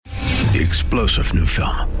the explosive new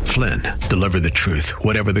film, Flynn, deliver the truth,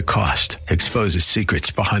 whatever the cost, exposes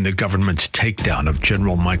secrets behind the government's takedown of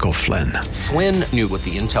General Michael Flynn. Flynn knew what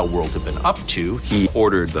the intel world had been up to. He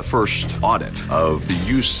ordered the first audit of the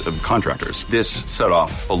use of contractors. This set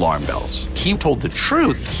off alarm bells. He told the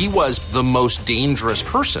truth. He was the most dangerous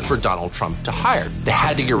person for Donald Trump to hire. They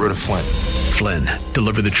had to get rid of Flynn. Flynn,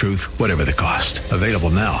 deliver the truth, whatever the cost. Available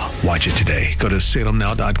now. Watch it today. Go to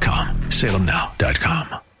salemnow.com.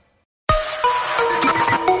 salemnow.com.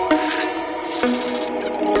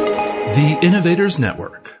 The Innovators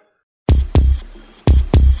Network.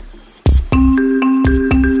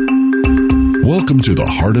 Welcome to the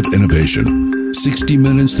Heart of Innovation. 60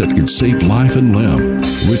 minutes that could save life and limb,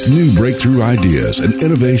 with new breakthrough ideas and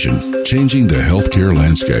innovation changing the healthcare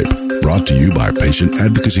landscape. Brought to you by patient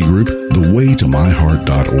advocacy group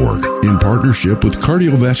thewaytomyheart.org in partnership with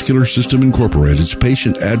Cardiovascular System Incorporated's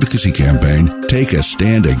patient advocacy campaign, Take a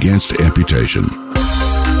Stand Against Amputation.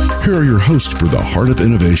 Here are your hosts for the Heart of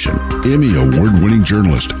Innovation, Emmy Award-winning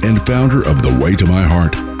journalist and founder of The Way to My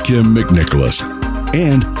Heart, Kim McNicholas,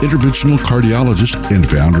 and interventional cardiologist and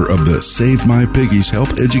founder of the Save My Piggies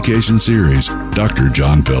Health Education Series, Dr.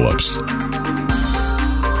 John Phillips.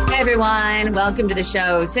 Hey everyone, welcome to the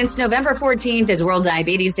show. Since November 14th is World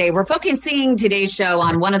Diabetes Day, we're focusing today's show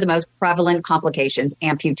on one of the most prevalent complications,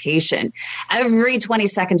 amputation. Every 20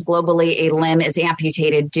 seconds globally, a limb is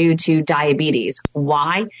amputated due to diabetes.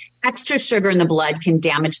 Why? Extra sugar in the blood can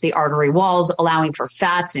damage the artery walls, allowing for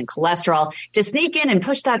fats and cholesterol to sneak in and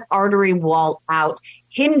push that artery wall out,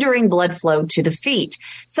 hindering blood flow to the feet.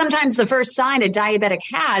 Sometimes the first sign a diabetic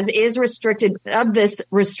has is this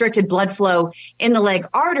restricted blood flow in the leg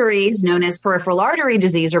arteries, known as peripheral artery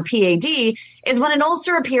disease or PAD, is when an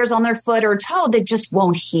ulcer appears on their foot or toe that just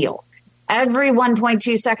won't heal. Every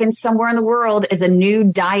 1.2 seconds somewhere in the world is a new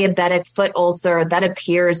diabetic foot ulcer that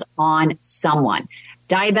appears on someone.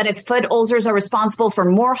 Diabetic foot ulcers are responsible for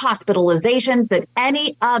more hospitalizations than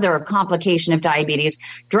any other complication of diabetes,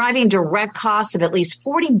 driving direct costs of at least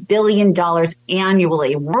 $40 billion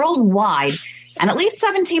annually worldwide, and at least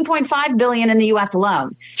 $17.5 billion in the U.S.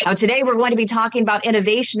 alone. Now, today we're going to be talking about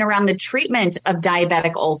innovation around the treatment of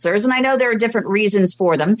diabetic ulcers, and I know there are different reasons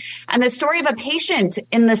for them. And the story of a patient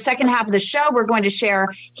in the second half of the show, we're going to share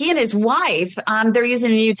he and his wife, they're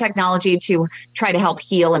using a new technology to try to help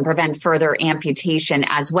heal and prevent further amputation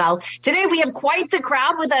as well. Today we have quite the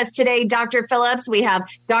crowd with us today, Dr. Phillips. We have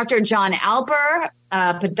Dr. John Alper,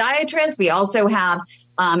 podiatrist. We also have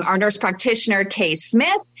our nurse practitioner, Kay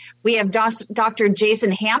Smith. We have Dr.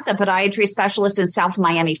 Jason Hamp, the podiatry specialist in South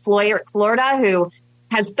Miami, Florida, who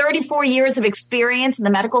has 34 years of experience in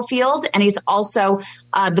the medical field, and he's also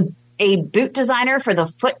a boot designer for the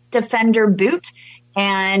Foot Defender boot,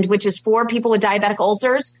 and which is for people with diabetic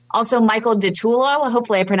ulcers. Also, Michael DiTullo,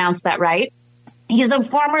 hopefully I pronounced that right. He's a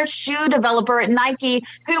former shoe developer at Nike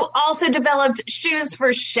who also developed shoes for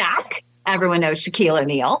Shaq. Everyone knows Shaquille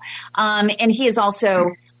O'Neal. And he is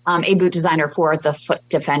also a boot designer for the Foot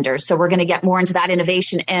Defender. So we're going to get more into that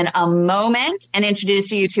innovation in a moment and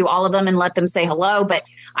introduce you to all of them and let them say hello. But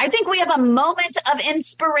I think we have a moment of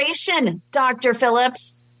inspiration, Dr.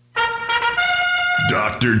 Phillips.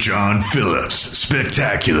 Dr. John Phillips,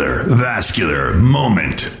 spectacular, vascular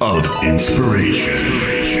moment of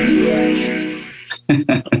inspiration.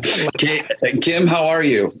 Kim, how are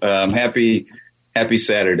you? Happy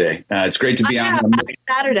Saturday. It's great to be on. Happy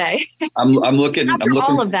Saturday. I'm looking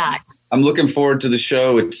all of that. I'm looking forward to the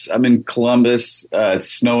show. I'm in Columbus. It's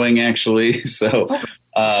snowing actually. So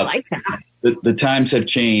I like that. The times have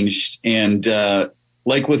changed, and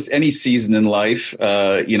like with any season in life,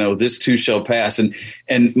 this too shall pass. And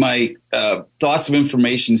my thoughts of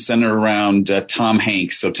information center around Tom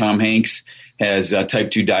Hanks. So Tom Hanks has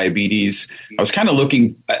type 2 diabetes. I was kind of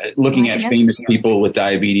looking at famous people with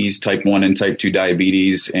diabetes, type 1 and type 2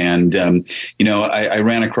 diabetes. And, I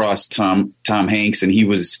ran across Tom Hanks, and he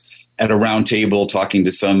was at a round table talking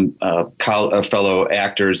to some fellow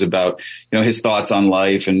actors about, his thoughts on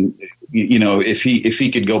life. And, if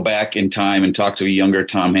he could go back in time and talk to a younger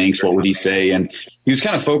Tom Hanks, what would he say? And he was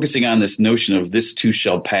kind of focusing on this notion of this too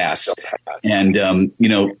shall pass, and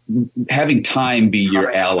having time be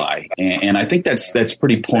your ally. And I think that's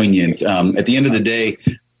pretty poignant. At the end of the day,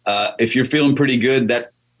 if you're feeling pretty good,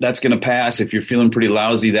 that's going to pass. If you're feeling pretty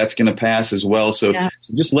lousy, that's going to pass as well. So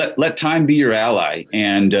just let time be your ally,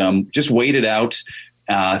 and just wait it out.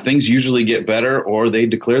 Things usually get better, or they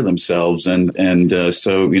declare themselves. And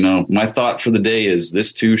so, my thought for the day is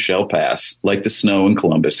this too shall pass, like the snow in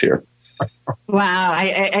Columbus here. Wow.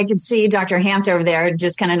 I can see Dr. Hampt over there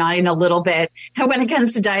just kind of nodding a little bit. And when it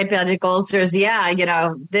comes to diabetic ulcers,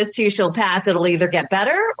 this too shall pass. It'll either get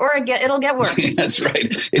better or it'll get worse. That's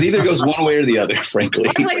right. It either goes one way or the other, frankly.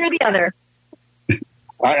 One way or the other.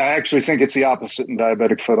 I actually think it's the opposite in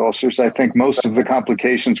diabetic foot ulcers. I think most of the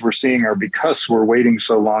complications we're seeing are because we're waiting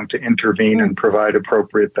so long to intervene and provide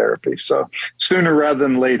appropriate therapy. So sooner rather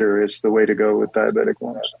than later is the way to go with diabetic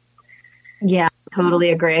wounds. Yeah,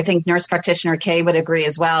 totally agree. I think nurse practitioner Kay would agree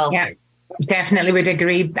as well. Yeah, definitely would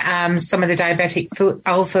agree. Some of the diabetic foot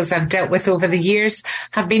ulcers I've dealt with over the years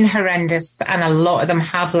have been horrendous, and a lot of them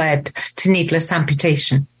have led to needless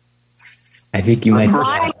amputation. I think you might.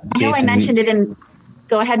 I know I mentioned it in.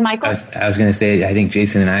 Go ahead, Michael. I was going to say, I think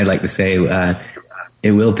Jason and I would like to say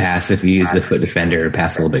it will pass if you use the foot defender to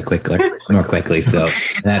pass a little bit more quickly. So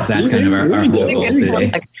that's kind of our whole goal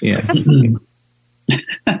today. Yeah.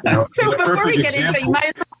 So before we get into it, you might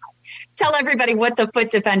as well tell everybody what the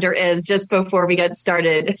foot defender is just before we get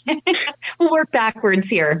started. We'll work backwards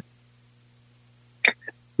here.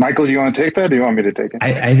 Michael, do you want to take that or do you want me to take it?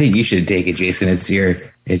 I think you should take it, Jason. It's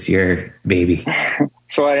your baby.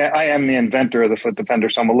 So I am the inventor of the foot defender,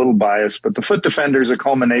 so I'm a little biased, but the foot defender is a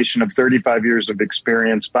culmination of 35 years of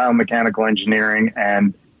experience, biomechanical engineering,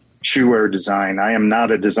 and shoe wear design. I am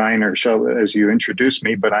not a designer, as you introduced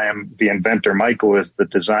me, but I am the inventor. Michael is the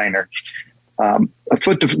designer.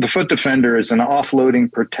 The foot defender is an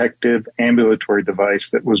offloading protective ambulatory device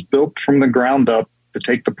that was built from the ground up to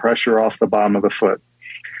take the pressure off the bottom of the foot.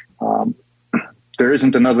 There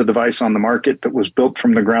isn't another device on the market that was built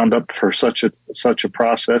from the ground up for such a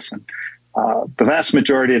process. And the vast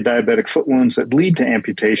majority of diabetic foot wounds that lead to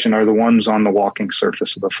amputation are the ones on the walking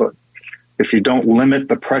surface of the foot. If you don't limit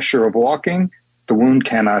the pressure of walking, the wound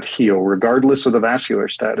cannot heal, regardless of the vascular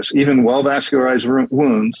status. Even well-vascularized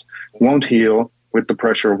wounds won't heal with the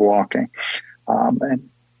pressure of walking.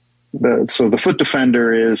 So the foot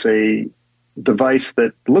defender is a device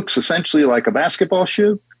that looks essentially like a basketball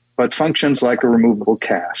shoe, but functions like a removable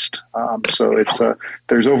cast.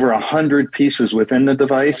 There's over 100 pieces within the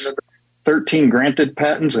device, 13 granted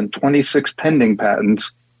patents and 26 pending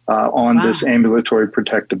patents on this ambulatory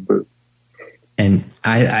protective boot. And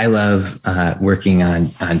I love working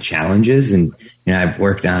on challenges, and I've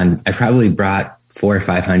probably brought 400 or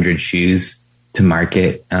 500 shoes to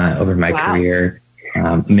market over my career,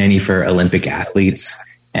 many for Olympic athletes.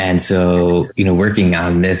 And so, working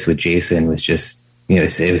on this with Jason was just,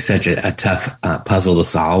 it was such a tough puzzle to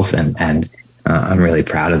solve, and I'm really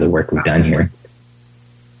proud of the work we've done here.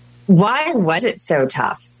 Why was it so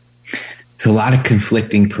tough? It's a lot of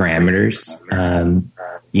conflicting parameters.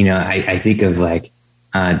 I think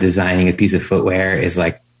of designing a piece of footwear is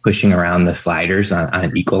like pushing around the sliders on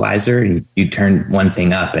an equalizer, and you turn one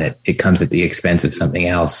thing up and it comes at the expense of something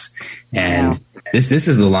else. And this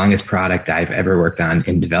is the longest product I've ever worked on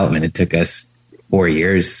in development. It took us 4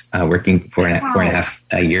 years, working four and a half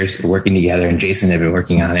years working together. And Jason had been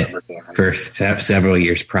working on it for several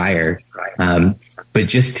years prior. But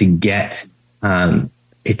just to get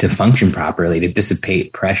it to function properly, to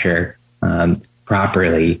dissipate pressure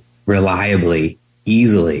properly, reliably,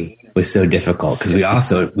 easily, was so difficult, because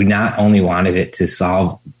we not only wanted it to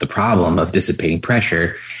solve the problem of dissipating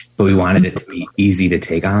pressure, but we wanted it to be easy to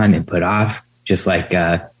take on and put off. Just like,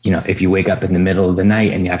 if you wake up in the middle of the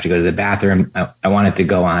night and you have to go to the bathroom, I want it to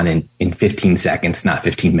go on in 15 seconds, not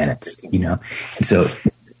 15 minutes, And so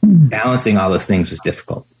balancing all those things was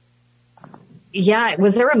difficult. Yeah.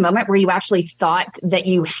 Was there a moment where you actually thought that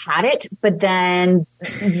you had it, but then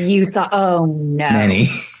you thought, oh no, many.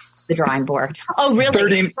 The drawing board. Oh,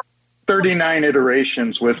 really? 39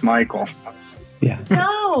 iterations with Michael. Yeah.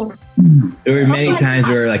 No. There were many times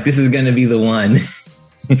where like, this is going to be the one.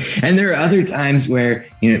 And there are other times where,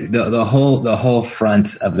 the whole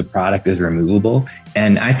front of the product is removable.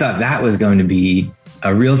 And I thought that was going to be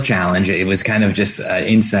a real challenge. It was kind of just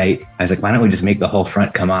insight. I was like, why don't we just make the whole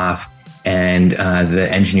front come off? And the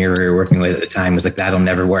engineer we were working with at the time was like, that'll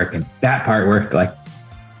never work. And that part worked, like,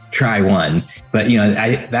 try one. But,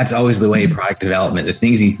 that's always the way product development. The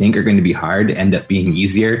things you think are going to be hard end up being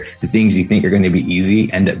easier. The things you think are going to be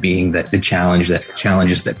easy end up being the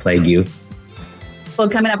challenges that plague you. Well,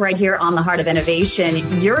 coming up right here on The Heart of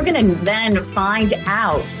Innovation, you're going to then find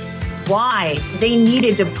out why they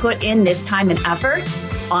needed to put in this time and effort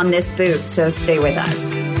on this boot. So stay with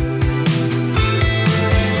us.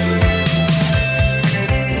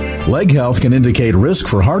 Leg health can indicate risk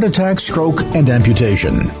for heart attack, stroke, and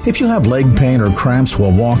amputation. If you have leg pain or cramps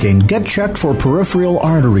while walking, get checked for peripheral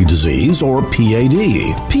artery disease or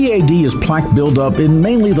PAD. PAD is plaque buildup in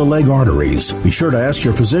mainly the leg arteries. Be sure to ask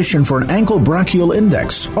your physician for an ankle brachial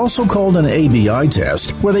index, also called an ABI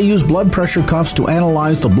test, where they use blood pressure cuffs to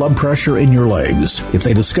analyze the blood pressure in your legs. If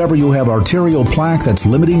they discover you have arterial plaque that's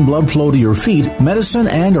limiting blood flow to your feet, medicine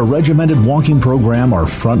and a regimented walking program are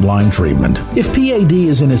frontline treatment. If PAD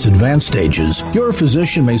is in its advanced stages, your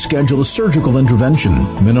physician may schedule a surgical intervention.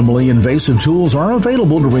 Minimally invasive tools are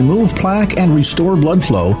available to remove plaque and restore blood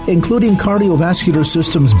flow, including Cardiovascular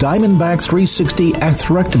System's Diamondback 360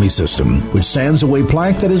 atherectomy system, which sands away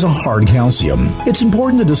plaque that is a hard calcium. It's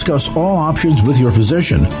important to discuss all options with your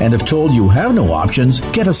physician, and if told you have no options,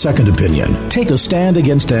 get a second opinion. Take a stand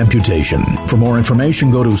against amputation. For more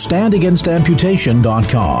information, go to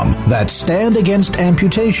standagainstamputation.com. That's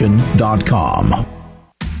standagainstamputation.com.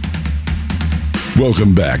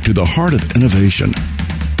 Welcome back to the Heart of Innovation.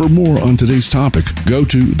 For more on today's topic, go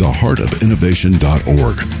to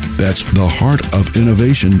theheartofinnovation.org. That's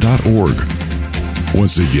theheartofinnovation.org.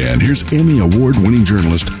 Once again, here's Emmy Award-winning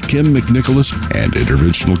journalist Kim McNicholas and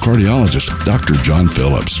interventional cardiologist Dr. John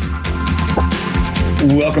Phillips.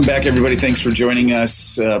 Welcome back, everybody. Thanks for joining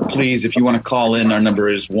us. Please, if you want to call in, our number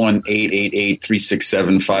is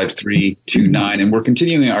 1-888-367-5329. And we're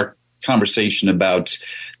continuing our conversation about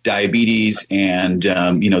diabetes and,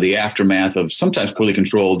 the aftermath of sometimes poorly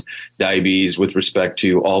controlled diabetes with respect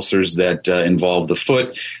to ulcers that involve the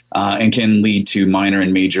foot and can lead to minor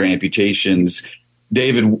and major amputations.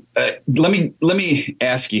 David, let me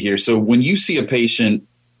ask you here. So when you see a patient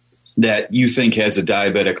that you think has a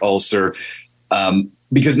diabetic ulcer,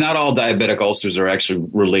 because not all diabetic ulcers are actually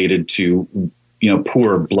related to,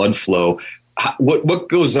 poor blood flow. What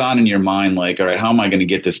goes on in your mind? Like, all right, how am I going to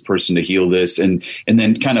get this person to heal this? And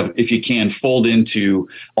then kind of, if you can, fold into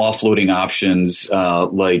offloading options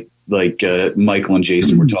like Michael and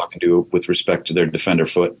Jason were talking to with respect to their Defender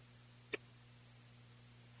foot.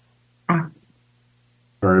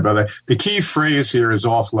 Sorry about that. The key phrase here is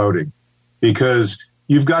offloading, because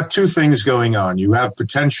you've got two things going on. You have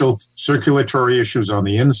potential circulatory issues on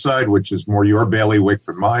the inside, which is more your bailiwick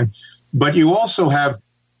than mine, but you also have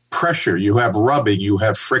pressure, you have rubbing, you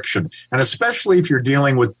have friction. And especially if you're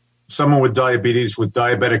dealing with someone with diabetes with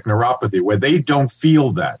diabetic neuropathy, where they don't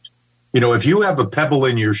feel that. If you have a pebble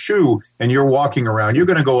in your shoe and you're walking around, you're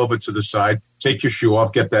going to go over to the side, take your shoe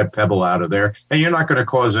off, get that pebble out of there, and you're not going to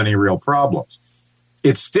cause any real problems.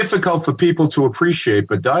 It's difficult for people to appreciate,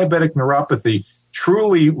 but diabetic neuropathy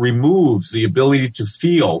truly removes the ability to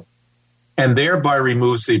feel, and thereby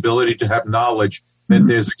removes the ability to have knowledge that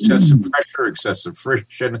there's excessive pressure, excessive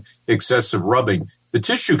friction, excessive rubbing. The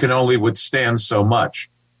tissue can only withstand so much.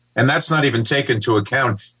 And that's not even taken into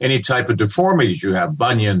account any type of deformities you have,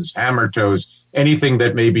 bunions, hammer toes, anything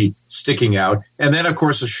that may be sticking out. And then, of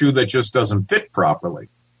course, a shoe that just doesn't fit properly.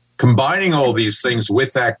 Combining all these things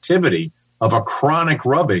with activity of a chronic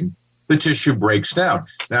rubbing, the tissue breaks down.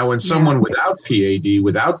 Now, when someone without PAD,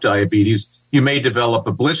 without diabetes, you may develop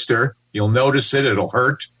a blister. You'll notice it. It'll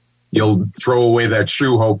hurt. You'll throw away that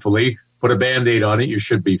shoe, hopefully, put a Band-Aid on it. You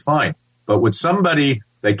should be fine. But with somebody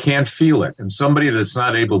that can't feel it and somebody that's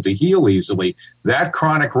not able to heal easily, that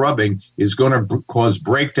chronic rubbing is going to cause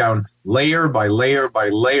breakdown layer by layer by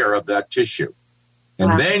layer of that tissue.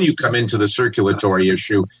 And then you come into the circulatory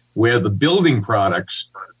issue where the building products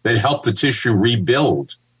that help the tissue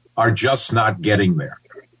rebuild are just not getting there.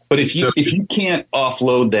 But if you can't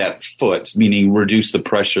offload that foot, meaning reduce the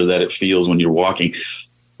pressure that it feels when you're walking,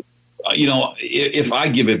 if I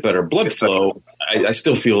give it better blood flow, I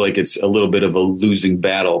still feel like it's a little bit of a losing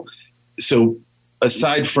battle. So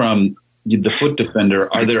aside from the foot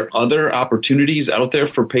Defender, are there other opportunities out there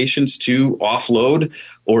for patients to offload,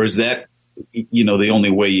 or is that, the only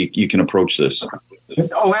way you can approach this?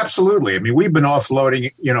 Oh, absolutely. I mean, we've been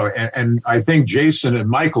offloading, and I think Jason and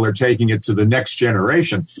Michael are taking it to the next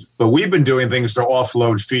generation, but we've been doing things to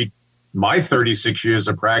offload feet my 36 years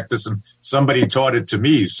of practice, and somebody taught it to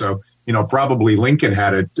me. So, probably Lincoln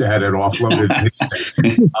had it offloaded in his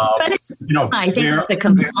day. But I think it's the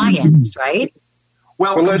compliance, right?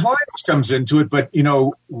 Well, compliance comes into it, but,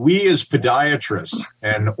 we as podiatrists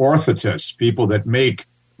and orthotists, people that make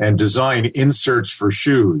and design inserts for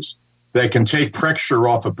shoes that can take pressure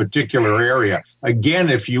off a particular area. Again,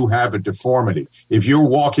 if you have a deformity, if you're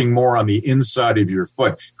walking more on the inside of your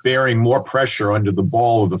foot, bearing more pressure under the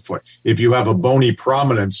ball of the foot, if you have a bony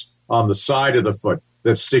prominence on the side of the foot,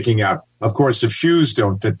 that's sticking out. Of course, if shoes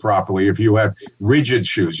don't fit properly, if you have rigid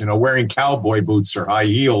shoes, wearing cowboy boots or high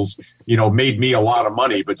heels, made me a lot of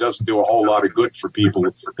money, but doesn't do a whole lot of good for people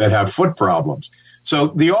that have foot problems. So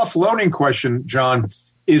the offloading question, John,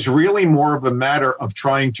 is really more of a matter of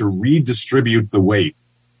trying to redistribute the weight.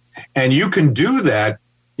 And you can do that,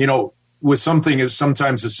 with something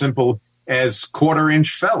sometimes as simple as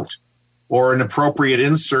 1/4-inch felt or an appropriate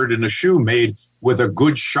insert in a shoe made with a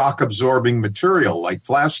good shock absorbing material like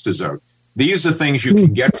Plastizote. These are things you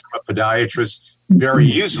can get from a podiatrist very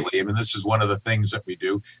easily. I mean, this is one of the things that we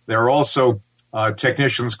do. There are also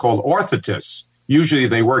technicians called orthotists. Usually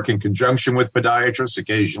they work in conjunction with podiatrists.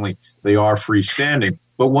 Occasionally they are freestanding.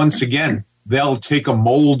 But once again, they'll take a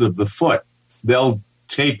mold of the foot. They'll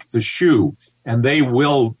take the shoe, and they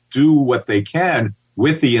will do what they can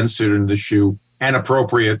with the insert in the shoe and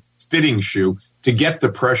appropriate fitting shoe to get the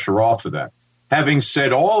pressure off of that. Having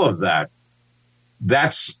said all of that,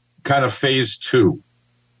 that's kind of phase 2.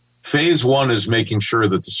 Phase 1 is making sure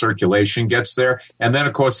that the circulation gets there. And then,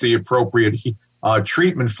 of course, the appropriate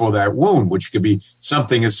treatment for that wound, which could be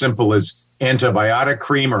something as simple as antibiotic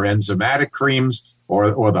cream or enzymatic creams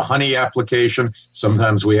or the honey application.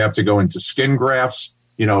 Sometimes we have to go into skin grafts,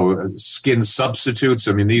 skin substitutes.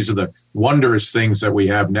 I mean, these are the wondrous things that we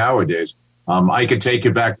have nowadays. I could take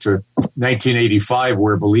it back to 1985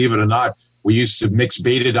 where, believe it or not, we used to mix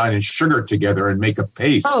betadine and sugar together and make a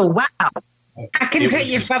paste. Oh, wow. I can take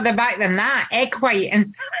you further back than that. Egg white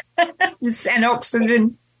and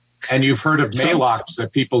oxygen. And you've heard of Maalox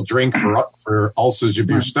that people drink for ulcers of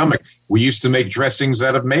your stomach. We used to make dressings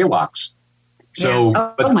out of Maalox. So,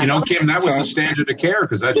 Kim, that was the standard of care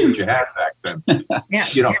because that's what you had back then.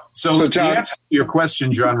 So to answer your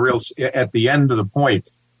question, John, real at the end of the point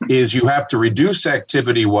is you have to reduce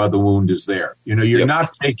activity while the wound is there. You're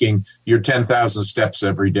not taking your 10,000 steps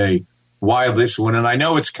every day while this wound. And I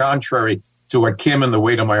know it's contrary to what Kim and the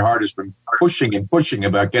Weight of My Heart has been pushing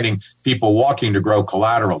about getting people walking to grow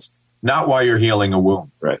collaterals, not while you're healing a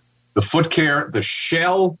wound. Right. The foot care, the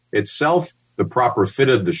shell itself, the proper fit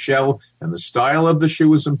of the shell and the style of the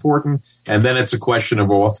shoe is important. And then it's a question of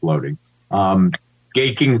offloading,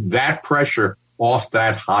 taking that pressure off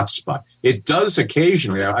that hot spot. It does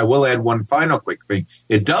occasionally, I will add one final quick thing,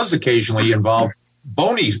 it does occasionally involve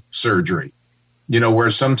bony surgery, where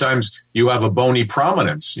sometimes you have a bony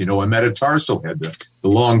prominence, a metatarsal head, the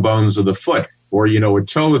long bones of the foot, or, a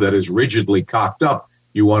toe that is rigidly cocked up,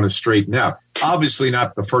 you want to straighten out. Obviously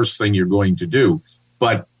not the first thing you're going to do,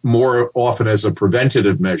 but more often as a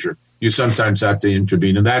preventative measure, you sometimes have to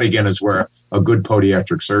intervene. And that, again, is where a good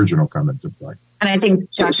podiatric surgeon will come into play. And I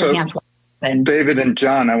think Dr. David and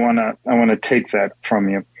John, I want to take that from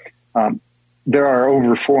you. There are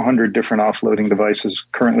over 400 different offloading devices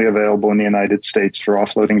currently available in the United States for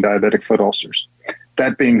offloading diabetic foot ulcers.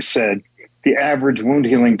 That being said, the average wound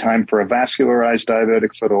healing time for a vascularized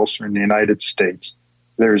diabetic foot ulcer in the United States,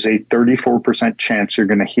 there's a 34% chance you're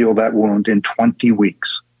going to heal that wound in 20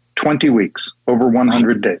 weeks. 20 weeks, over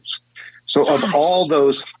 100 days. So of all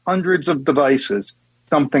those hundreds of devices,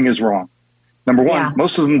 something is wrong. Number one,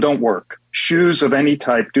 most of them don't work. Shoes of any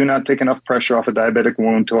type do not take enough pressure off a diabetic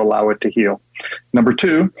wound to allow it to heal. Number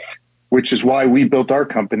two, which is why we built our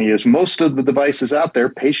company, is most of the devices out there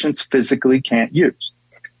patients physically can't use.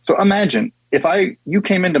 So imagine if you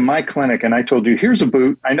came into my clinic and I told you, here's a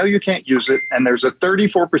boot, I know you can't use it, and there's a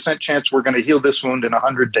 34% chance we're going to heal this wound in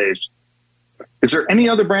 100 days. Is there any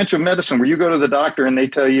other branch of medicine where you go to the doctor and they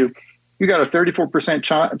tell you, you got a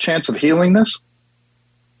 34% chance of healing this?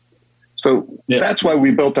 So that's why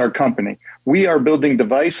we built our company. We are building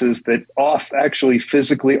devices that actually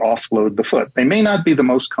physically offload the foot. They may not be the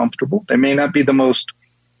most comfortable. They may not be the most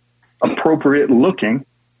appropriate looking.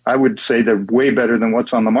 I would say they're way better than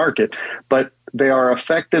what's on the market, but they are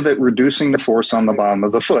effective at reducing the force on the bottom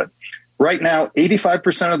of the foot. Right now,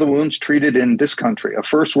 85% of the wounds treated in this country, a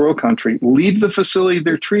first world country, leave the facility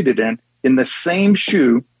they're treated in the same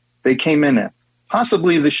shoe they came in,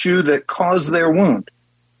 possibly the shoe that caused their wound.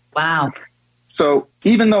 Wow. So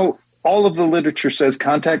even though all of the literature says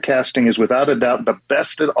contact casting is without a doubt the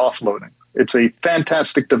best at offloading, it's a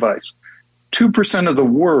fantastic device, 2% of the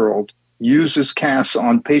world uses casts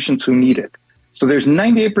on patients who need it. So there's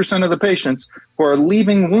 98% of the patients who are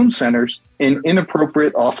leaving wound centers in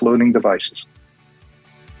inappropriate offloading devices.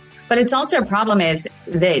 But it's also a problem is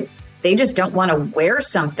that they just don't want to wear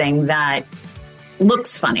something that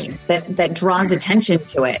looks funny, that draws attention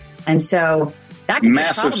to it. And so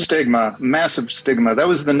Massive stigma. That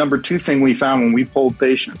was the number 2 thing we found when we polled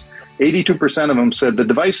patients. 82% of them said the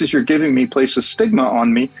devices you're giving me place a stigma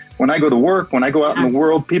on me. When I go to work, when I go out in the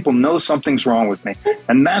world, people know something's wrong with me.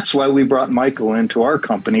 And that's why we brought Michael into our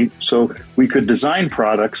company, so we could design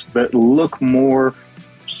products that look more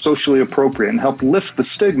socially appropriate and help lift the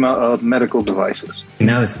stigma of medical devices. And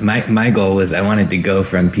that was my goal was I wanted to go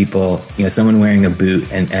from people, someone wearing a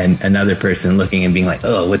boot and another person looking and being like,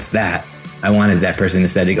 oh, what's that? I wanted that person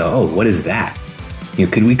instead to go, oh, what is that?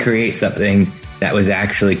 Could we create something that was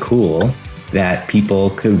actually cool that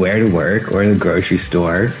people could wear to work or the grocery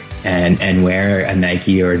store and wear a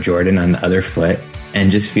Nike or a Jordan on the other foot and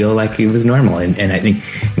just feel like it was normal. And I think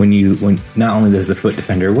when not only does the Foot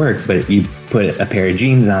Defender work, but if you put a pair of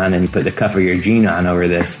jeans on and you put the cuff of your jean on over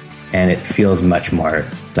this, and it feels much more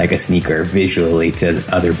like a sneaker visually to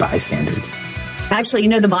other bystanders. Actually,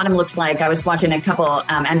 the bottom looks like, I was watching a couple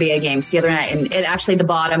NBA games the other night, and it actually, the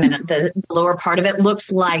bottom and the lower part of it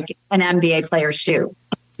looks like an NBA player's shoe.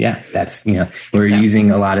 Yeah, that's, we're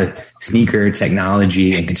using a lot of sneaker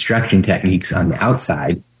technology and construction techniques on the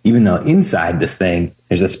outside, even though inside this thing,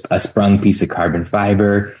 there's a sprung piece of carbon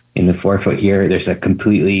fiber. In the forefoot here, there's a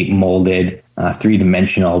completely molded,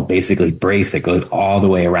 3-dimensional, basically brace that goes all the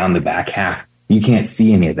way around the back half. You can't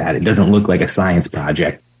see any of that. It doesn't look like a science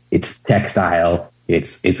project. It's textile,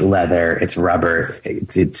 it's leather, it's rubber,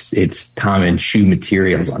 it's common shoe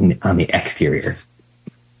materials on the exterior.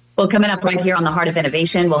 Well, coming up right here on the Heart of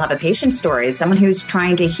Innovation, we'll have a patient story, someone who's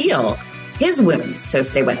trying to heal his wounds. So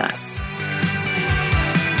stay with us.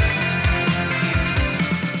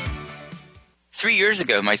 3 years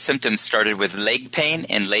ago, my symptoms started with leg pain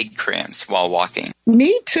and leg cramps while walking.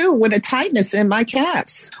 Me too, with a tightness in my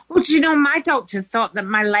calves. Well, do you know, my doctor thought that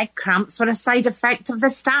my leg cramps were a side effect of the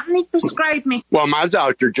statin he prescribed me. Well, my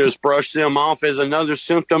doctor just brushed them off as another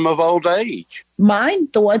symptom of old age. Mine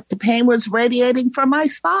thought the pain was radiating from my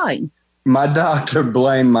spine. My doctor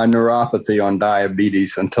blamed my neuropathy on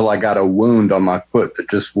diabetes until I got a wound on my foot that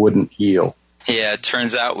just wouldn't heal. Yeah, it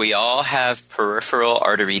turns out we all have peripheral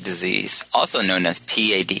artery disease, also known as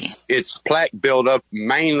PAD. It's plaque buildup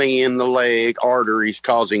mainly in the leg arteries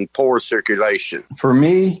causing poor circulation. For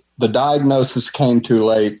me, the diagnosis came too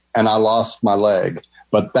late and I lost my leg,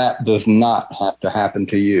 but that does not have to happen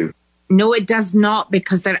to you. No, it does not,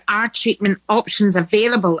 because there are treatment options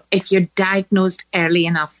available if you're diagnosed early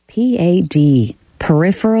enough. PAD.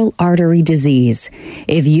 Peripheral artery disease.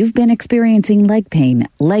 If you've been experiencing leg pain,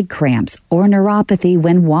 leg cramps, or neuropathy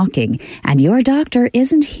when walking, and your doctor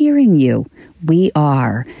isn't hearing you, we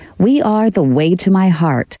are. We are The Way to My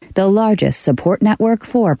Heart, the largest support network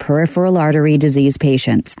for peripheral artery disease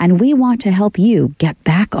patients, and we want to help you get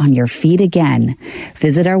back on your feet again.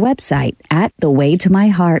 Visit our website at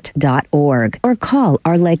thewaytomyheart.org or call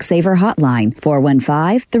our Leg Saver hotline,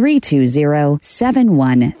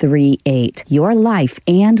 415-320-7138. Your life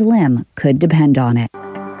and limb could depend on it.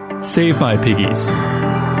 Save My Piggies.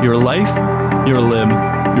 Your life, your limb,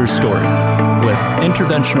 your story. With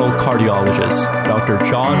interventional cardiologist Dr.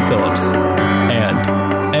 John Phillips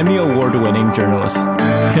and Emmy Award-winning journalist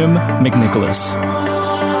Kim McNicholas.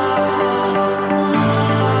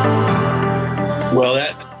 Well,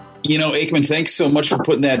 Aikman, thanks so much for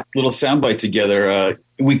putting that little soundbite together.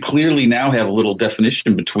 We clearly now have a little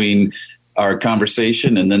definition between our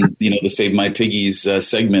conversation and then, the Save My Piggies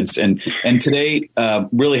segments. And today,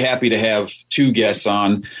 really happy to have two guests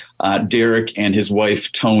on, Derek and his wife,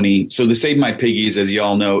 Tony. So the Save My Piggies, as you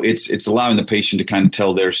all know, it's allowing the patient to kind of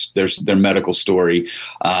tell their medical story.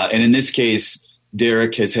 And in this case,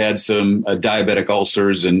 Derek has had some diabetic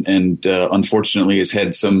ulcers and unfortunately has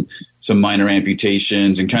had some minor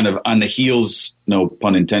amputations, and kind of on the heels, no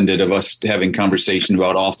pun intended, of us having conversation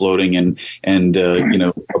about offloading and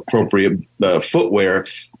appropriate footwear.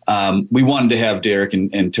 We wanted to have Derek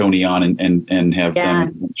and Tony on and have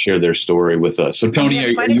them share their story with us. So Tony, are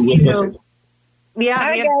you with us?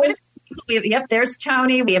 Yeah, yep. There's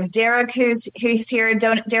Tony. We have Derek who's here.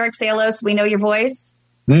 Derek Salos, we know your voice.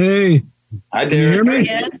 Hey. Hi, Derek. There he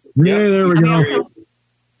is. Yeah, there we go.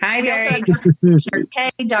 Hi, Derek. Dr. K,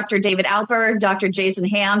 Dr. David Alper, Dr. Jason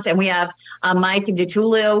Hamt, and we have Mike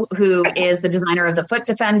DeTulu, who is the designer of the Foot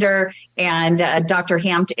Defender, and Dr.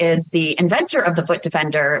 Hamt is the inventor of the Foot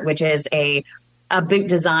Defender, which is a boot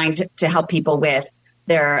designed to help people with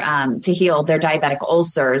their to heal their diabetic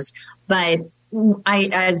ulcers. But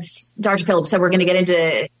as Dr. Phillips said, we're going to get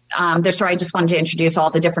into this story, I just wanted to introduce all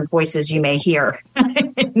the different voices you may hear.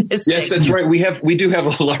 Yes, that's right. We do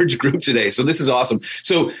have a large group today, so this is awesome.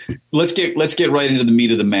 So let's get right into the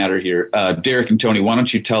meat of the matter here. Derek and Tony, why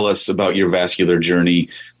don't you tell us about your vascular journey?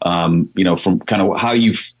 From kind of how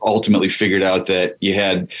you ultimately figured out that you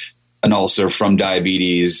had an ulcer from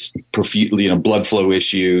diabetes, blood flow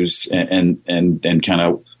issues, and kind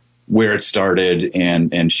of where it started,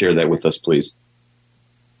 and share that with us, please.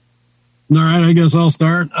 All right, I guess I'll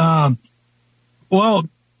start. Well,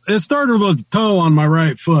 it started with a toe on my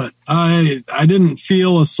right foot. I didn't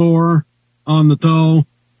feel a sore on the toe,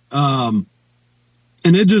 and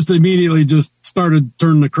it just immediately just started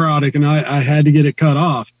turning necrotic, and I had to get it cut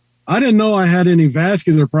off. I didn't know I had any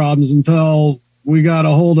vascular problems until we got a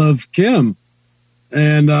hold of Kim,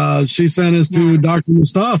 and she sent us to Dr.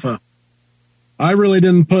 Mustafa. I really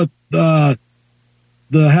didn't put the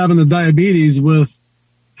having the diabetes with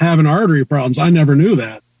having artery problems. I never knew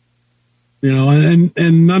that,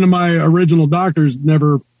 and none of my original doctors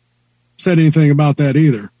never said anything about that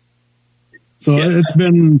either. So it's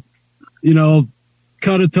been,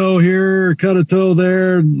 cut a toe here, cut a toe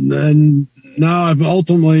there. And now I've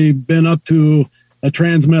ultimately been up to a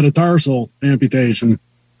transmetatarsal amputation.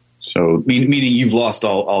 So meaning you've lost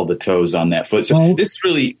all the toes on that foot. So this is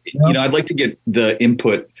really, I'd like to get the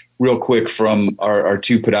input real quick from our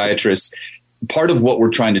two podiatrists. Part of what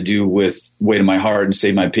we're trying to do with Weight of My Heart and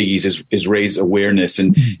Save My Piggies is raise awareness.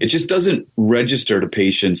 And it just doesn't register to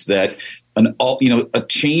patients that a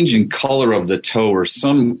change in color of the toe or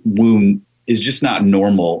some wound is just not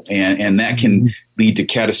normal. And that can lead to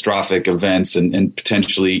catastrophic events and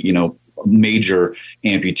potentially, major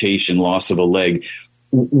amputation, loss of a leg.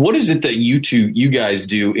 What is it that you guys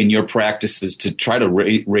do in your practices to try to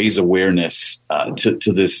raise awareness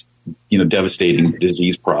to this, devastating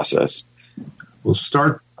disease process? We'll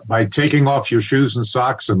start by taking off your shoes and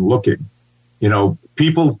socks and looking.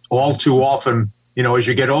 People all too often, as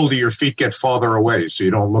you get older, your feet get farther away, so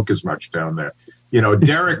you don't look as much down there.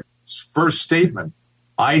 Derek's first statement,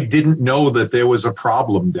 I didn't know that there was a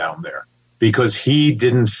problem down there because he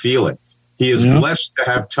didn't feel it. He is blessed to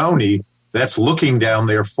have Tony that's looking down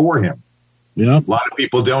there for him. Yeah. A lot of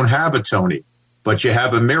people don't have a Tony, but you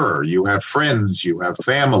have a mirror, you have friends, you have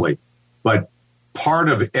family. But part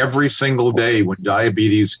of every single day when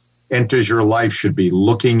diabetes enters your life should be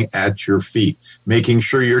looking at your feet, making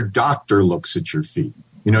sure your doctor looks at your feet.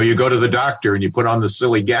 You go to the doctor and you put on the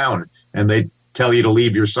silly gown and they tell you to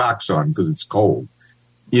leave your socks on because it's cold.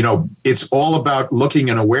 It's all about looking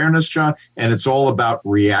and awareness, John, and it's all about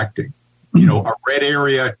reacting. A red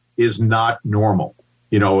area is not normal.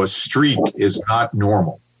 A streak is not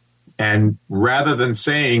normal. And rather than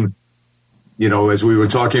saying, as we were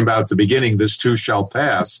talking about at the beginning, this too shall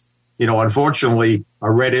pass, unfortunately, a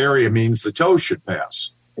red area means the toe should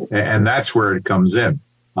pass. And that's where it comes in.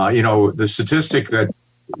 The statistic that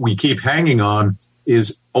we keep hanging on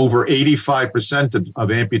is over 85%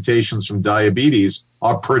 of amputations from diabetes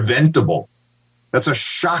are preventable. That's a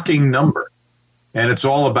shocking number. And it's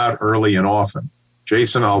all about early and often.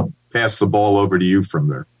 Jason, I'll pass the ball over to you from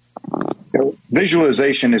there.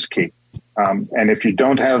 Visualization is key. And if you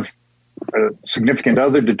don't have a significant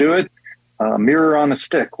other to do it, a mirror on a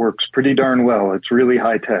stick works pretty darn well. It's really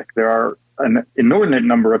high tech. There are an inordinate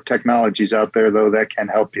number of technologies out there, though, that can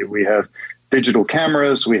help you. We have digital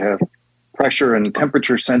cameras. We have pressure and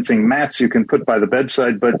temperature sensing mats you can put by the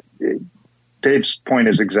bedside. But Dave's point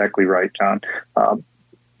is exactly right, John.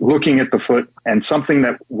 Looking at the foot, and something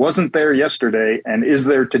that wasn't there yesterday and is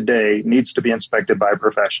there today needs to be inspected by a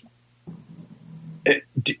professional.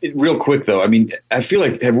 Real quick, though, I feel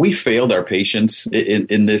like, have we failed our patients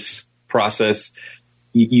in this process?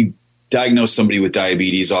 You diagnose somebody with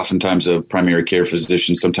diabetes, oftentimes a primary care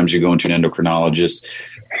physician, sometimes you go into an endocrinologist.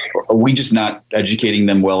 Are we just not educating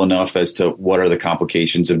them well enough as to what are the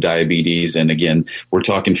complications of diabetes? And again, we're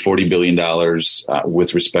talking $40 billion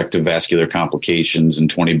with respect to vascular complications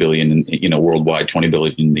and $20 billion, worldwide, $20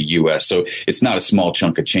 billion in the U.S. So it's not a small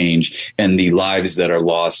chunk of change, and the lives that are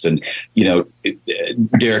lost. And,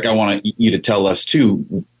 Derek, I want you to tell us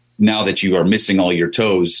too, now that you are missing all your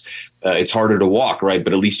toes, it's harder to walk, right?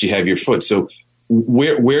 But at least you have your foot. So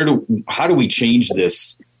how do we change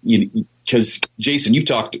this? Because Jason, you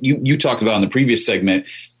talked about in the previous segment,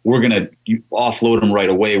 we're going to offload them right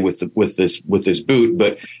away with this boot.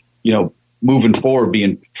 But moving forward,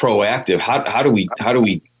 being proactive, how do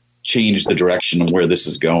we change the direction of where this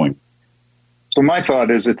is going? So my thought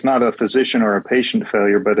is it's not a physician or a patient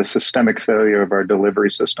failure, but a systemic failure of our delivery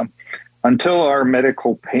system. Until our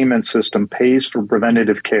medical payment system pays for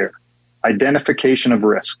preventative care, identification of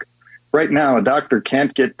risk. Right now, a doctor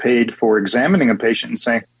can't get paid for examining a patient and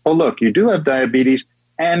saying, oh, look, you do have diabetes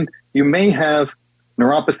and you may have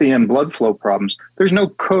neuropathy and blood flow problems. There's no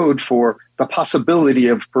code for the possibility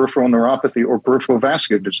of peripheral neuropathy or peripheral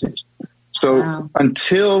vascular disease. So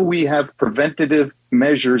until we have preventative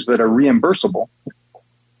measures that are reimbursable,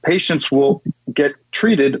 patients will get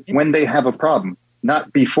treated when they have a problem,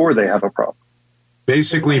 not before they have a problem.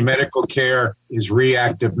 Basically, medical care is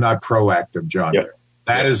reactive, not proactive, John. Yep.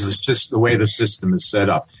 That is just the way the system is set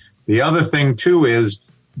up. The other thing, too, is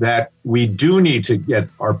that we do need to get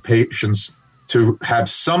our patients to have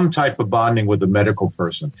some type of bonding with a medical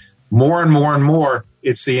person. More and more and more,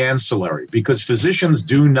 it's the ancillary, because physicians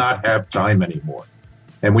do not have time anymore.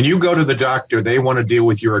 And when you go to the doctor, they want to deal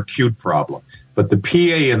with your acute problem. But the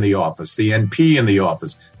PA in the office, the NP in the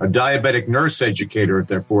office, a diabetic nurse educator, if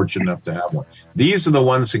they're fortunate enough to have one, these are the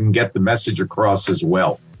ones who can get the message across as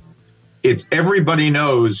well. It's everybody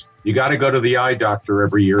knows you got to go to the eye doctor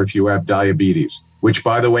every year if you have diabetes, which,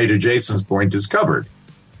 by the way, to Jason's point, is covered.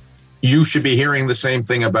 You should be hearing the same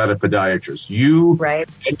thing about a podiatrist. You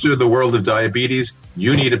enter the world of diabetes,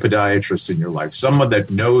 you need a podiatrist in your life, someone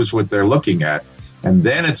that knows what they're looking at. And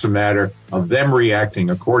then it's a matter of them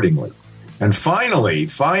reacting accordingly. And finally,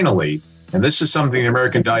 and this is something the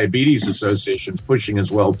American Diabetes Association is pushing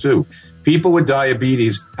as well, too, people with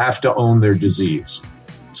diabetes have to own their disease.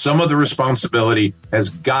 Some of the responsibility has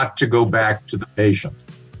got to go back to the patient.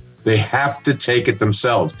 They have to take it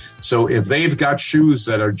themselves. So if they've got shoes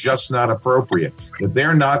that are just not appropriate, if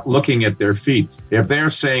they're not looking at their feet, if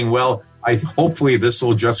they're saying, well, hopefully this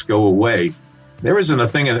will just go away, there isn't a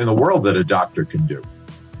thing in the world that a doctor can do.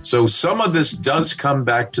 So some of this does come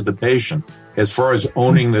back to the patient as far as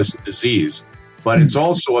owning this disease, but it's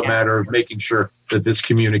also a matter of making sure that this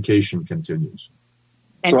communication continues.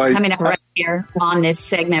 And coming up right here on this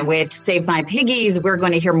segment with Save My Piggies, we're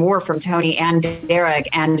going to hear more from Tony and Derek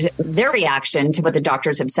and their reaction to what the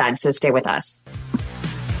doctors have said. So stay with us.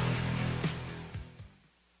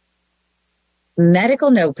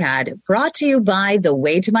 Medical Notepad, brought to you by The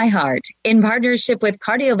Way to My Heart, in partnership with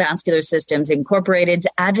Cardiovascular Systems Incorporated's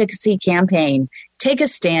advocacy campaign, Take a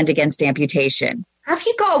Stand Against Amputation. Have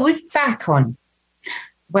you got a wound vac on?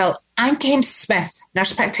 Well, I'm Kim Smith,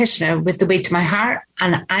 nurse practitioner with The Way to My Heart,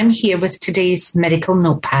 and I'm here with today's Medical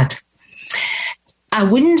Notepad. A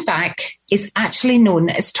wound vac is actually known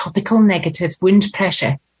as topical negative wound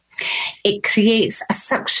pressure. It creates a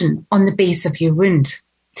suction on the base of your wound.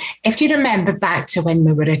 If you remember back to when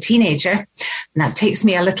we were a teenager, and that takes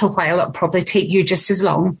me a little while, it'll probably take you just as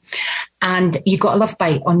long, and you got a love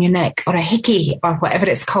bite on your neck or a hickey or whatever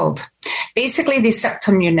it's called. Basically, they sucked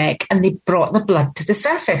on your neck and they brought the blood to the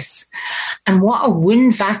surface. And what a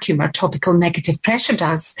wound vacuum or topical negative pressure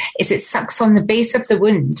does is it sucks on the base of the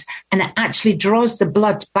wound and it actually draws the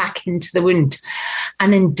blood back into the wound.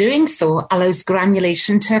 And in doing so, allows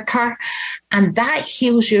granulation to occur. And that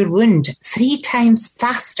heals your wound 3 times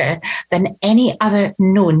faster than any other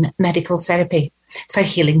known medical therapy for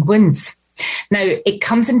healing wounds. Now, it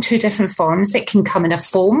comes in 2 different forms. It can come in a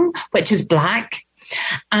foam, which is black,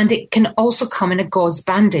 and it can also come in a gauze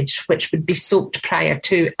bandage, which would be soaked prior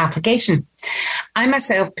to application. I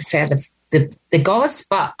myself prefer the gauze,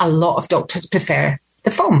 but a lot of doctors prefer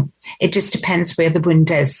the foam. It just depends where the wound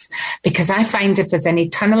is, because I find if there's any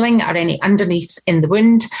tunneling or any underneath in the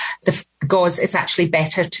wound, the gauze is actually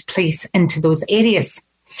better to place into those areas.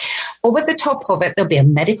 Over the top of it, there'll be a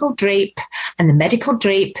medical drape, and the medical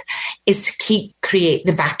drape is to create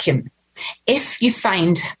the vacuum. If you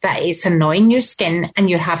find that it's annoying your skin and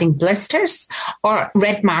you're having blisters or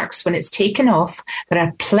red marks when it's taken off, there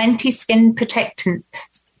are plenty skin protectants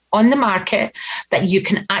on the market that you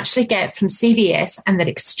can actually get from CVS, and they're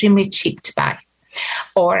extremely cheap to buy.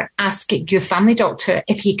 Or ask your family doctor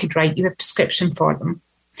if he could write you a prescription for them.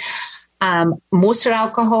 Most are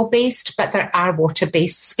alcohol-based, but there are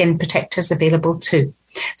water-based skin protectors available too.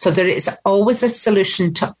 So there is always a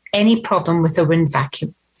solution to any problem with a wound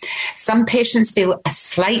vacuum. Some patients feel a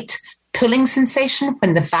slight pulling sensation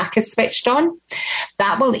when the vac is switched on.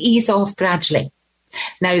 That will ease off gradually.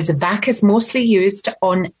 Now, the vac is mostly used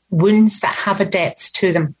on wounds that have a depth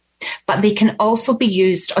to them, but they can also be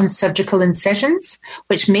used on surgical incisions,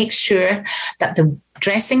 which makes sure that the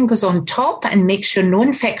dressing goes on top and makes sure no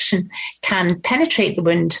infection can penetrate the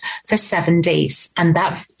wound for 7 days. And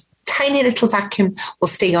that tiny little vacuum will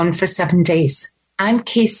stay on for 7 days. I'm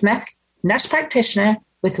Kay Smith, nurse practitioner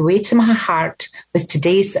with The Way to My Heart, with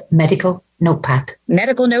today's Medical Notepad.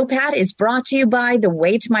 Medical Notepad is brought to you by The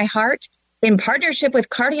Way to My Heart, in partnership with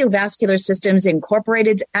Cardiovascular Systems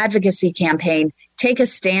Incorporated's advocacy campaign, Take a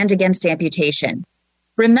Stand Against Amputation.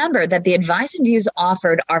 Remember that the advice and views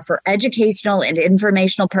offered are for educational and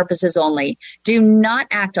informational purposes only. Do not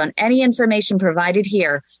act on any information provided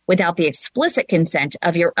here without the explicit consent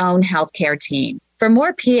of your own healthcare team. For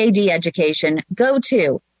more PAD education, go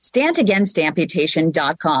to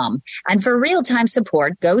standagainsamputation.com. And for real-time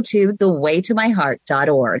support, go to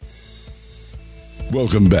thewaytomyheart.org.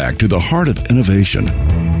 Welcome back to the Heart of Innovation.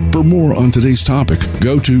 For more on today's topic,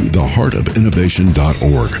 go to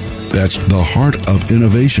theheartofinnovation.org. That's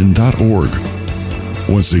theheartofinnovation.org.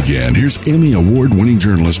 Once again, here's Emmy Award-winning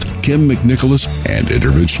journalist Kim McNicholas and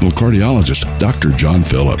interventional cardiologist Dr. John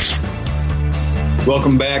Phillips.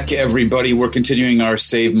 Welcome back, everybody. We're continuing our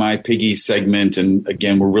Save My Piggy segment. And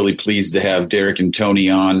again, we're really pleased to have Derek and Tony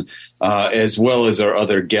on, as well as our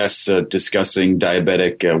other guests discussing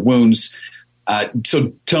diabetic wounds.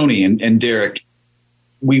 So Tony and Derek,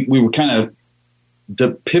 we were kind of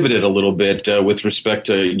pivoted a little bit with respect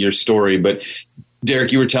to your story. But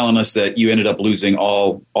Derek, you were telling us that you ended up losing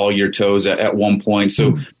all your toes at one point.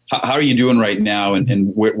 So how are you doing right now,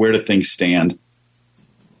 and where do things stand?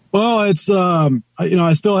 Well, it's, I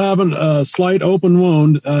still have a slight open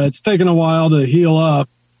wound. It's taken a while to heal up.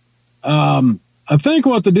 I think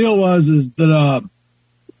what the deal was is that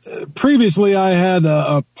previously I had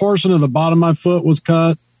a portion of the bottom of my foot was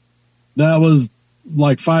cut. That was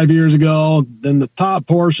like 5 years ago. Then the top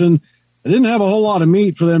portion, I didn't have a whole lot of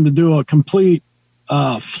meat for them to do a complete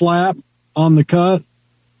flap on the cut.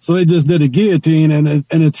 So they just did a guillotine, and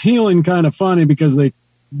it's healing kind of funny because they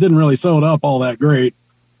didn't really sew it up all that great.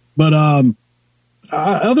 But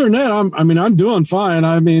other than that, I'm doing fine.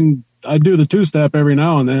 I mean, I do the 2-step every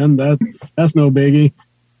now and then. That's no biggie.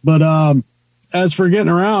 But as for getting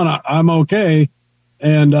around, I'm okay.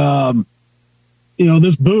 And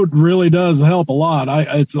this boot really does help a lot.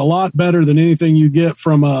 It's a lot better than anything you get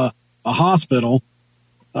from a hospital.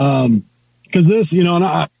 Because this,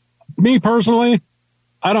 me personally,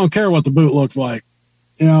 I don't care what the boot looks like.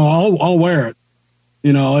 I'll wear it.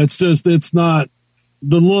 It's not.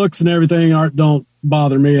 The looks and everything don't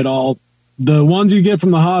bother me at all. The ones you get from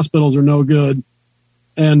the hospitals are no good.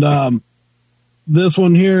 And this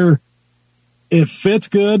one here, it fits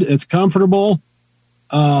good. It's comfortable.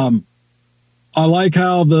 I like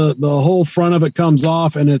how the whole front of it comes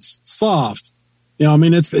off, and it's soft.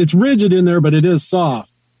 It's rigid in there, but it is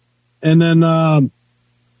soft. And then, the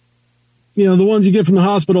ones you get from the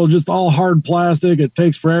hospital, just all hard plastic. It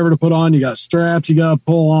takes forever to put on. You got straps you got to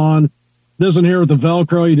pull on. This one here with the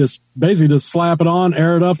Velcro, you just basically slap it on,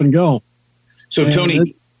 air it up, and go. So,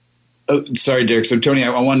 Tony, sorry, Derek. So, Tony,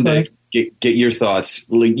 I wanted to get your thoughts.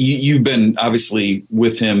 Like you've been obviously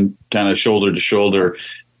with him, kind of shoulder to shoulder,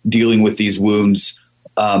 dealing with these wounds.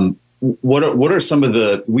 What are some of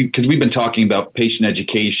because we've been talking about patient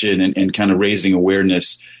education and kind of raising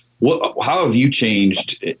awareness. How have you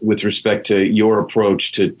changed with respect to your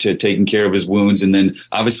approach to taking care of his wounds, and then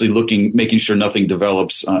obviously making sure nothing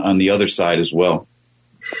develops on the other side as well?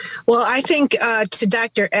 Well, I think to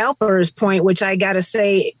Dr. Alper's point, which I got to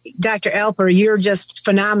say, Dr. Alper, you're just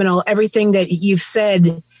phenomenal. Everything that you've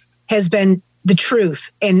said has been the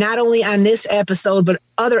truth. And not only on this episode, but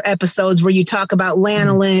other episodes where you talk about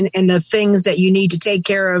lanolin and the things that you need to take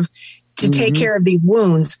care of take care of these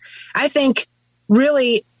wounds. I think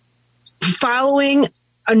really following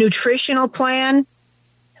a nutritional plan,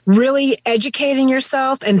 really educating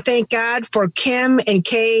yourself, and thank God for Kim and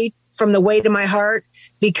Kay from The Way to My Heart,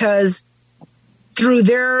 because through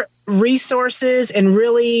their resources and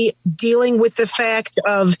really dealing with the fact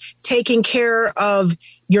of taking care of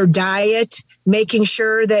your diet, making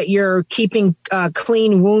sure that you're keeping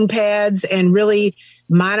clean wound pads and really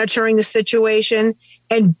monitoring the situation,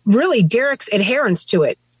 and really Derek's adherence to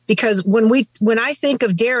it. Because when I think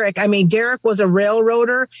of Derek, Derek was a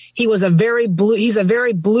railroader. He's a very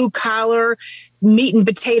blue collar, meat and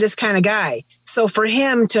potatoes kind of guy. So for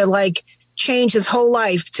him to change his whole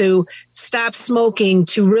life, to stop smoking,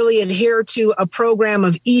 to really adhere to a program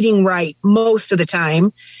of eating right most of the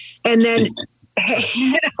time, and then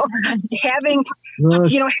having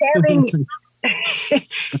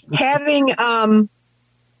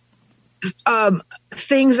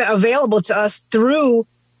things available to us through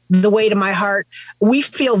The Way to My Heart, we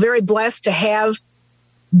feel very blessed to have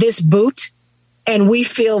this boot, and we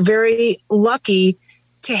feel very lucky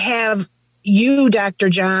to have you, Dr.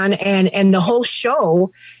 John, and the whole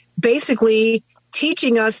show basically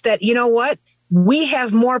teaching us that, we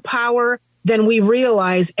have more power than we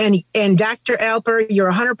realize. And Dr. Alper,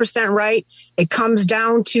 you're 100% right. It comes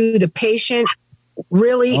down to the patient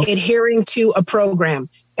really adhering to a program,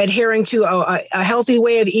 adhering to a healthy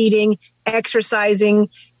way of eating, exercising,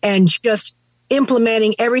 and just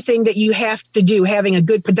implementing everything that you have to do, having a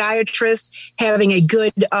good podiatrist, having a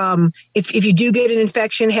good, if you do get an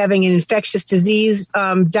infection, having an infectious disease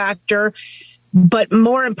doctor, but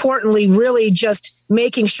more importantly, really just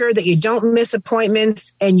making sure that you don't miss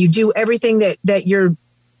appointments and you do everything that you're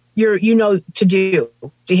to do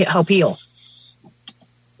to help heal.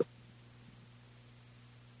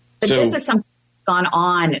 But this is something that's gone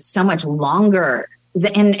on so much longer.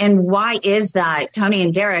 And why is that, Tony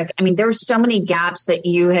and Derek? I mean, there's so many gaps that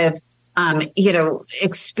you have,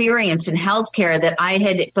 experienced in healthcare that I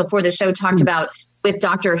had before the show talked about with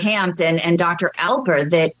Dr. Hampton and Dr. Alper,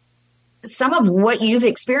 that some of what you've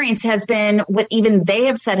experienced has been what even they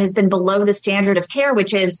have said has been below the standard of care,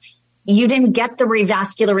 which is you didn't get the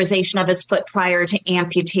revascularization of his foot prior to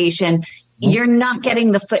amputation. You're not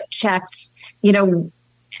getting the foot checked,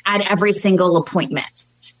 at every single appointment.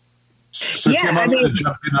 So Kim, I'm going to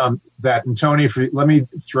jump in on that. And Tony, let me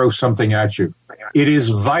throw something at you. It is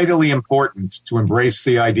vitally important to embrace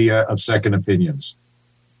the idea of second opinions,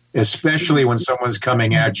 especially when someone's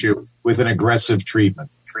coming at you with an aggressive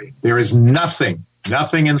treatment. There is nothing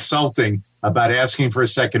insulting about asking for a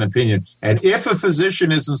second opinion. And if a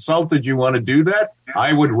physician is insulted, you want to do that,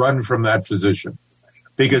 I would run from that physician.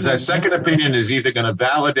 Because a second opinion is either going to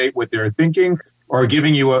validate what they're thinking or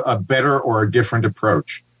giving you a better or a different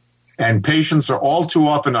approach. And patients are all too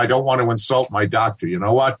often, I don't want to insult my doctor. You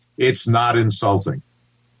know what? It's not insulting.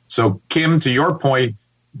 So, Kim, to your point,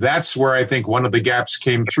 that's where I think one of the gaps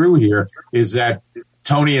came through here is that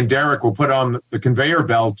Tony and Derek were put on the conveyor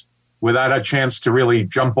belt without a chance to really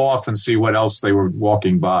jump off and see what else they were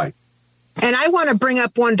walking by. And I want to bring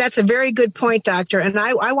up one. That's a very good point, Doctor. And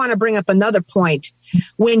I want to bring up another point.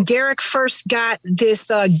 When Derek first got this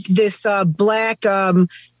black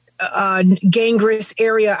gangrenous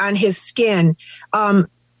area on his skin,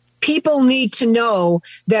 people need to know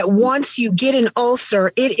that once you get an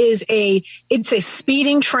ulcer, it's a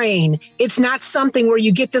speeding train. It's not something where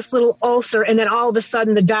you get this little ulcer and then all of a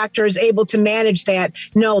sudden the doctor is able to manage that.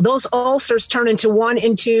 No, those ulcers turn into 1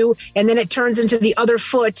 and 2, and then it turns into the other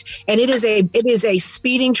foot. And it is a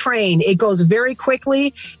speeding train. It goes very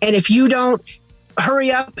quickly. And if you don't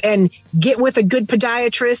hurry up and get with a good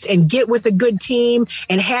podiatrist and get with a good team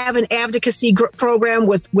and have an advocacy program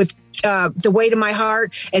with the Way to My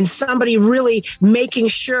Heart and somebody really making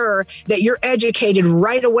sure that you're educated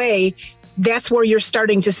right away, that's where you're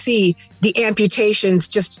starting to see the amputations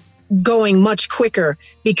just going much quicker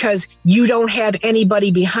because you don't have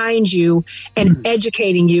anybody behind you and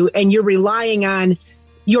educating you, and you're relying on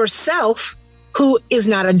yourself, who is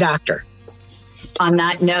not a doctor. On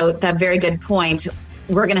that note, that very good point.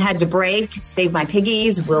 We're going to head to break. Save my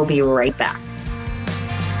piggies. We'll be right back.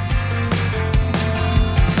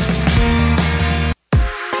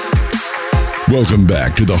 Welcome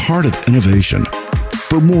back to the Heart of Innovation.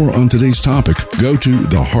 For more on today's topic, go to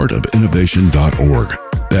theheartofinnovation.org.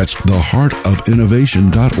 That's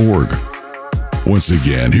theheartofinnovation.org. Once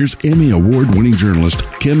again, here's Emmy Award-winning journalist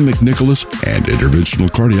Kim McNicholas and interventional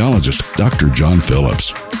cardiologist Dr. John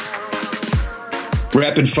Phillips.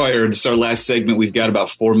 Rapid fire. This is our last segment. We've got about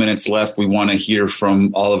 4 minutes left. We want to hear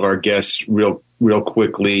from all of our guests real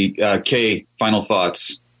quickly. Kay, final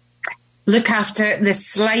thoughts. Look after the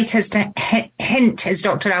slightest hint, as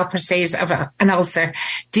Dr. Alper says, of an ulcer.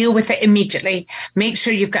 Deal with it immediately. Make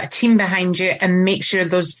sure you've got a team behind you and make sure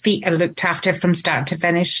those feet are looked after from start to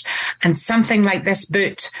finish. And something like this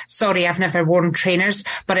boot, sorry, I've never worn trainers,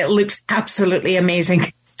 but it looks absolutely amazing.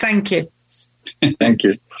 Thank you. Thank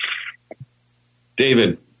you.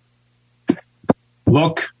 David.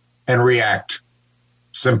 Look and react.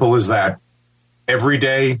 Simple as that. Every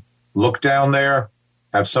day, look down there.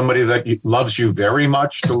 Have somebody that loves you very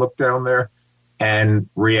much to look down there and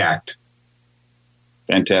react.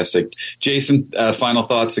 Fantastic. Jason, final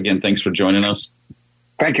thoughts. Again, thanks for joining us.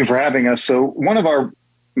 Thank you for having us. So one of our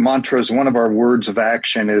mantras, one of our words of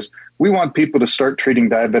action is we want people to start treating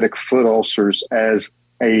diabetic foot ulcers as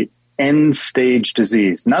a end-stage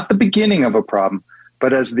disease, not the beginning of a problem,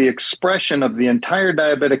 but as the expression of the entire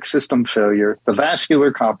diabetic system failure, the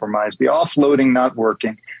vascular compromise, the offloading not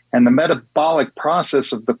working, and the metabolic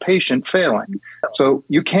process of the patient failing. So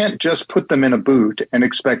you can't just put them in a boot and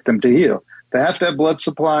expect them to heal. They have to have blood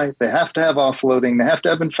supply, they have to have offloading, they have to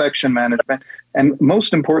have infection management, and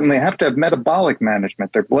most importantly, they have to have metabolic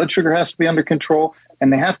management. Their blood sugar has to be under control,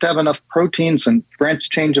 and they have to have enough proteins and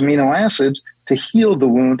branched-chain amino acids to heal the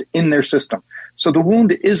wound in their system. So the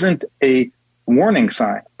wound isn't a warning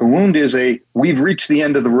sign. The wound is we've reached the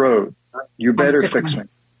end of the road. You better fix me.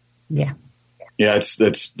 Yeah. Yeah,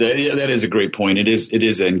 that is a great point. It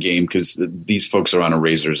is end game because these folks are on a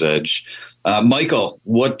razor's edge. Michael,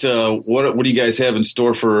 what do you guys have in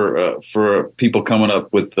store for people coming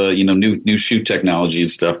up with new shoe technology and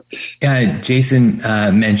stuff? Yeah, Jason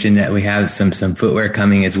mentioned that we have some footwear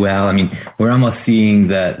coming as well. I mean, we're almost seeing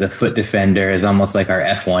the Foot Defender as almost like our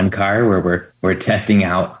F1 car, where we're testing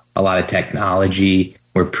out a lot of technology,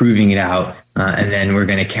 we're proving it out, and then we're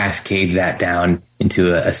going to cascade that down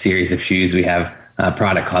into a series of shoes. We have a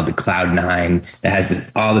product called the Cloud 9 that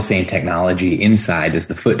has all the same technology inside as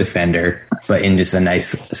the Foot Defender, but in just a nice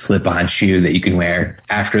slip-on shoe that you can wear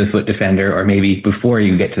after the Foot Defender or maybe before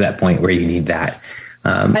you get to that point where you need that.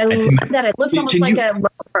 I love that. It looks almost like a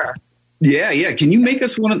rover. Yeah. Can you make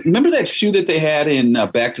us one? Remember that shoe that they had in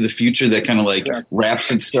Back to the Future that kind of like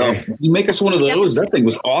wraps itself? Can you make us one of those? That thing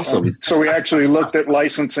was awesome. So we actually looked at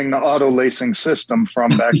licensing the auto lacing system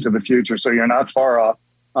from Back to the Future. So you're not far off.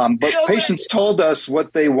 But patients told us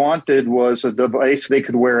what they wanted was a device they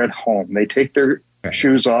could wear at home. They take their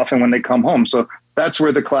shoes off, and when they come home. So that's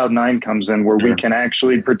where the Cloud 9 comes in, where we can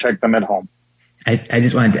actually protect them at home. I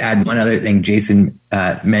just wanted to add one other thing. Jason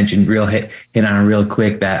mentioned hit on real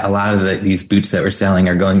quick that a lot of these boots that we're selling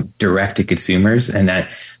are going direct to consumers, and that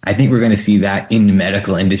I think we're going to see that in the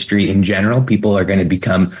medical industry in general. People are going to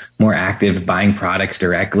become more active buying products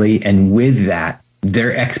directly, and with that,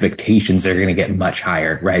 their expectations are going to get much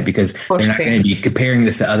higher, right? Because they're not going to be comparing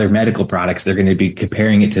this to other medical products. They're going to be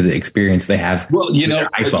comparing it to the experience they have with their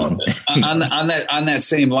iPhone. on that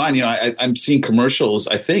same line, I'm seeing commercials,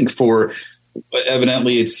 I think, for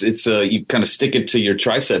evidently it's you kind of stick it to your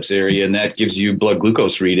triceps area, and that gives you blood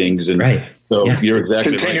glucose readings. And so you're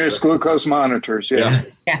exactly continuous glucose monitors. Yeah.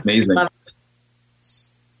 Amazing.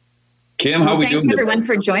 Kim, how we doing? Thanks everyone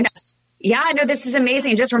for joining us. Yeah, I know this is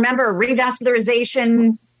amazing. Just remember,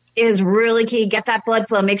 revascularization is really key. Get that blood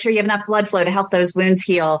flow. Make sure you have enough blood flow to help those wounds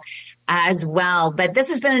heal as well. But this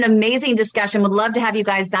has been an amazing discussion. Would love to have you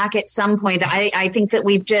guys back at some point. I think that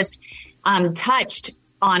we've just touched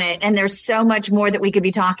on it, and there's so much more that we could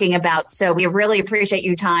be talking about. So we really appreciate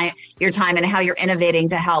your time and how you're innovating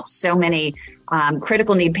to help so many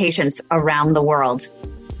critical need patients around the world.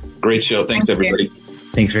 Great show. Thanks, everybody.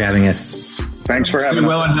 Thanks for having us. Thanks for having us. Stay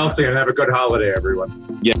well and healthy, and have a good holiday, everyone.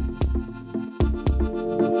 Yeah.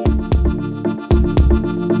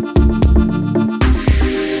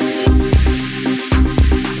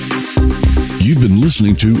 You've been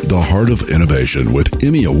listening to The Heart of Innovation with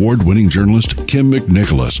Emmy Award-winning journalist Kim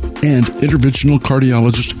McNicholas and interventional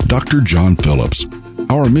cardiologist Dr. John Phillips.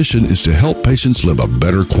 Our mission is to help patients live a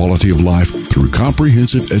better quality of life through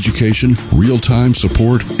comprehensive education, real-time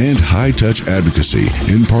support, and high-touch advocacy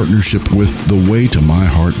in partnership with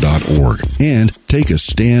thewaytomyheart.org and Take a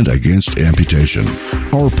Stand Against Amputation.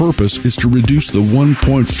 Our purpose is to reduce the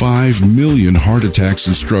 1.5 million heart attacks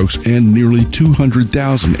and strokes and nearly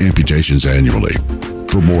 200,000 amputations annually.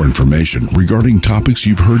 For more information regarding topics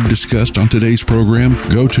you've heard discussed on today's program,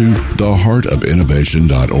 go to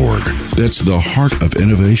theheartofinnovation.org. That's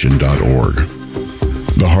theheartofinnovation.org.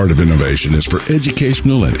 The Heart of Innovation is for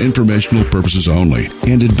educational and informational purposes only,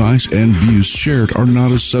 and advice and views shared are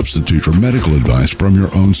not a substitute for medical advice from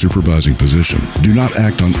your own supervising physician. Do not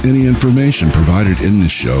act on any information provided in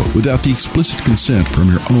this show without the explicit consent from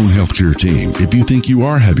your own healthcare team. If you think you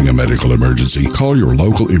are having a medical emergency, call your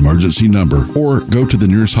local emergency number or go to the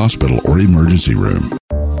nearest hospital or emergency room.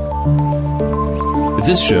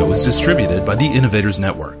 This show is distributed by the Innovators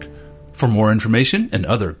Network. For more information and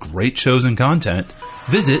other great shows and content,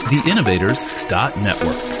 visit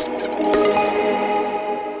theinnovators.network.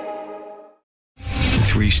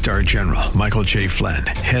 3-star General Michael J. Flynn,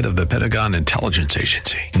 head of the Pentagon Intelligence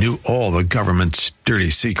Agency, knew all the government's dirty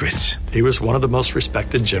secrets. He was one of the most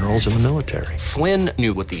respected generals in the military. Flynn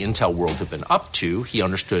knew what the intel world had been up to. He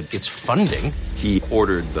understood its funding. He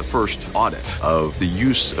ordered the first audit of the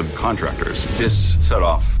use of contractors. This set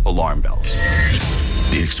off alarm bells.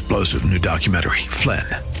 The explosive new documentary, Flynn,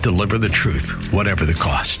 Deliver the Truth, Whatever the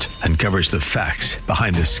Cost, uncovers the facts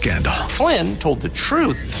behind this scandal. Flynn told the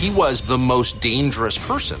truth. He was the most dangerous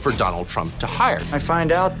person for Donald Trump to hire. I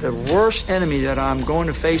find out the worst enemy that I'm going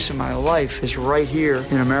to face in my life is right here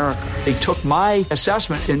in America. They took my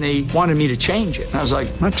assessment and they wanted me to change it. And I was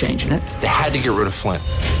like, I'm not changing it. They had to get rid of Flynn.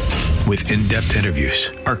 With in-depth interviews,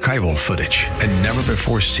 archival footage, and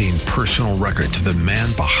never-before-seen personal records of the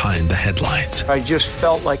man behind the headlines. I just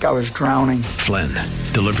felt like I was drowning. Flynn,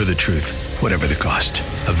 Deliver the Truth, Whatever the Cost.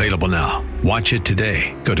 Available now. Watch it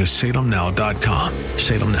today. Go to salemnow.com.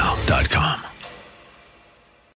 salemnow.com.